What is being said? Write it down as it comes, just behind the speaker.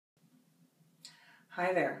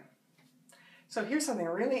Hi there. So here's something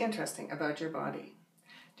really interesting about your body.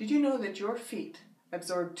 Did you know that your feet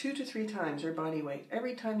absorb 2 to 3 times your body weight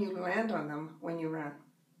every time you land on them when you run?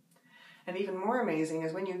 And even more amazing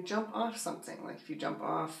is when you jump off something, like if you jump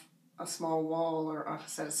off a small wall or off a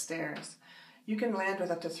set of stairs, you can land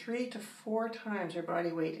with up to 3 to 4 times your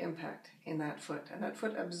body weight impact in that foot. And that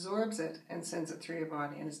foot absorbs it and sends it through your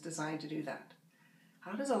body, and it's designed to do that.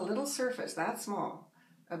 How does a little surface that small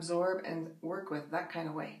absorb and work with that kind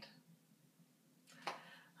of weight?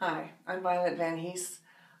 Hi, I'm Hees,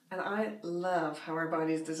 and I love how our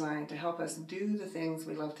body is designed to help us do the things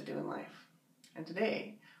we love to do in life. And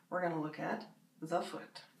today, we're going to look at the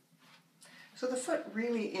foot. So the foot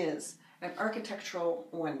really is an architectural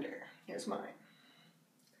wonder. Here's mine.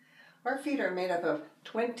 Our feet are made up of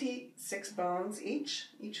 26 bones each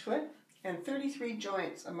foot, and 33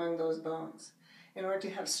 joints among those bones in order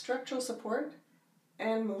to have structural support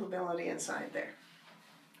and movability inside there.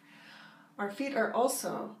 Our feet are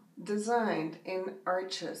also designed in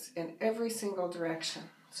arches in every single direction.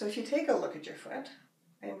 So if you take a look at your foot,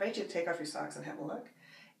 I invite you to take off your socks and have a look.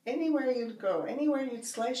 Anywhere you'd go, anywhere you'd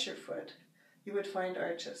slice your foot, you would find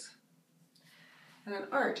arches. And an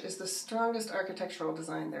arch is the strongest architectural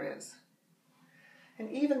design there is. And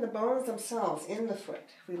even the bones themselves in the foot,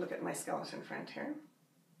 if we look at my skeleton friend here,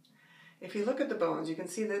 if you look at the bones, you can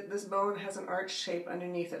see that this bone has an arch shape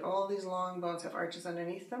underneath it. All these long bones have arches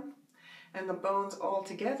underneath them, and the bones all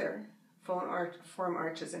together form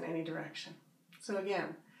arches in any direction. So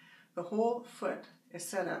again, the whole foot is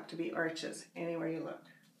set up to be arches anywhere you look.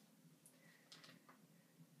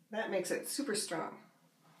 That makes it super strong.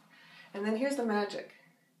 And then here's the magic.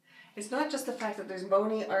 It's not just the fact that there's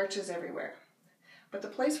bony arches everywhere, but the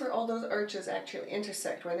place where all those arches actually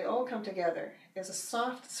intersect, where they all come together, is a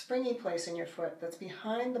soft, springy place in your foot that's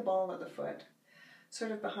behind the ball of the foot,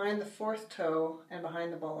 sort of behind the fourth toe and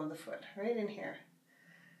behind the ball of the foot, right in here.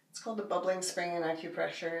 It's called the bubbling spring in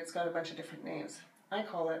acupressure. It's got a bunch of different names. I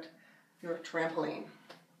call it your trampoline.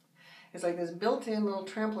 It's like this built-in little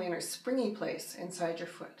trampoline or springy place inside your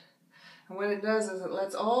foot. And what it does is it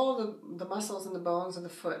lets all the muscles and the bones of the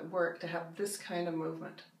foot work to have this kind of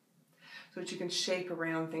movement, so that you can shape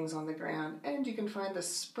around things on the ground, and you can find the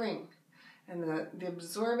spring and the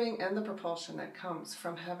absorbing and the propulsion that comes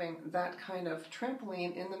from having that kind of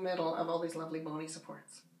trampoline in the middle of all these lovely bony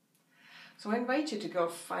supports. So I invite you to go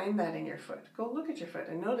find that in your foot. Go look at your foot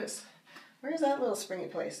and notice, where's that little springy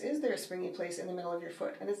place? Is there a springy place in the middle of your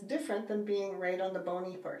foot? And it's different than being right on the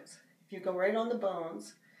bony parts. If you go right on the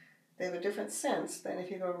bones, they have a different sense than if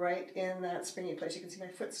you go right in that springy place. You can see my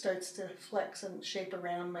foot starts to flex and shape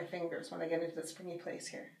around my fingers when I get into the springy place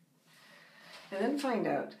here. And then find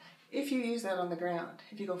out, if you use that on the ground,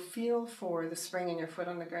 if you go feel for the spring in your foot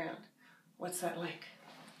on the ground, what's that like?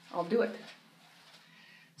 I'll do it.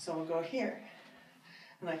 So I'll go here,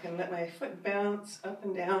 and I can let my foot bounce up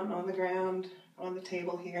and down on the ground, on the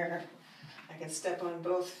table here. I can step on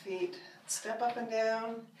both feet, step up and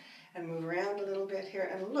down, and move around a little bit here,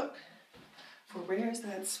 and look for where's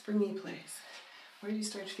that springy place. Where do you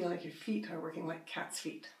start to feel like your feet are working like cat's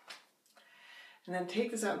feet? And then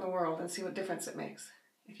take this out in the world and see what difference it makes.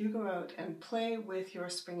 If you go out and play with your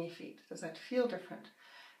springy feet, does that feel different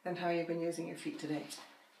than how you've been using your feet to date?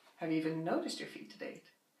 Have you even noticed your feet to date?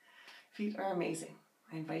 Feet are amazing.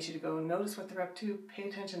 I invite you to go and notice what they're up to, pay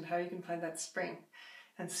attention to how you can find that spring,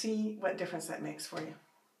 and see what difference that makes for you.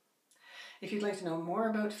 If you'd like to know more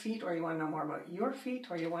about feet, or you want to know more about your feet,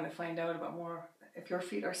 or you want to find out about more if your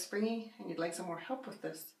feet are springy and you'd like some more help with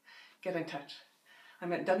this, get in touch.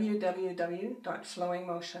 I'm at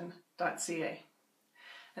www.flowingmotion.ca.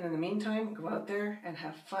 And in the meantime, go out there and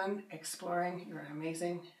have fun exploring your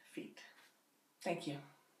amazing feet. Thank you.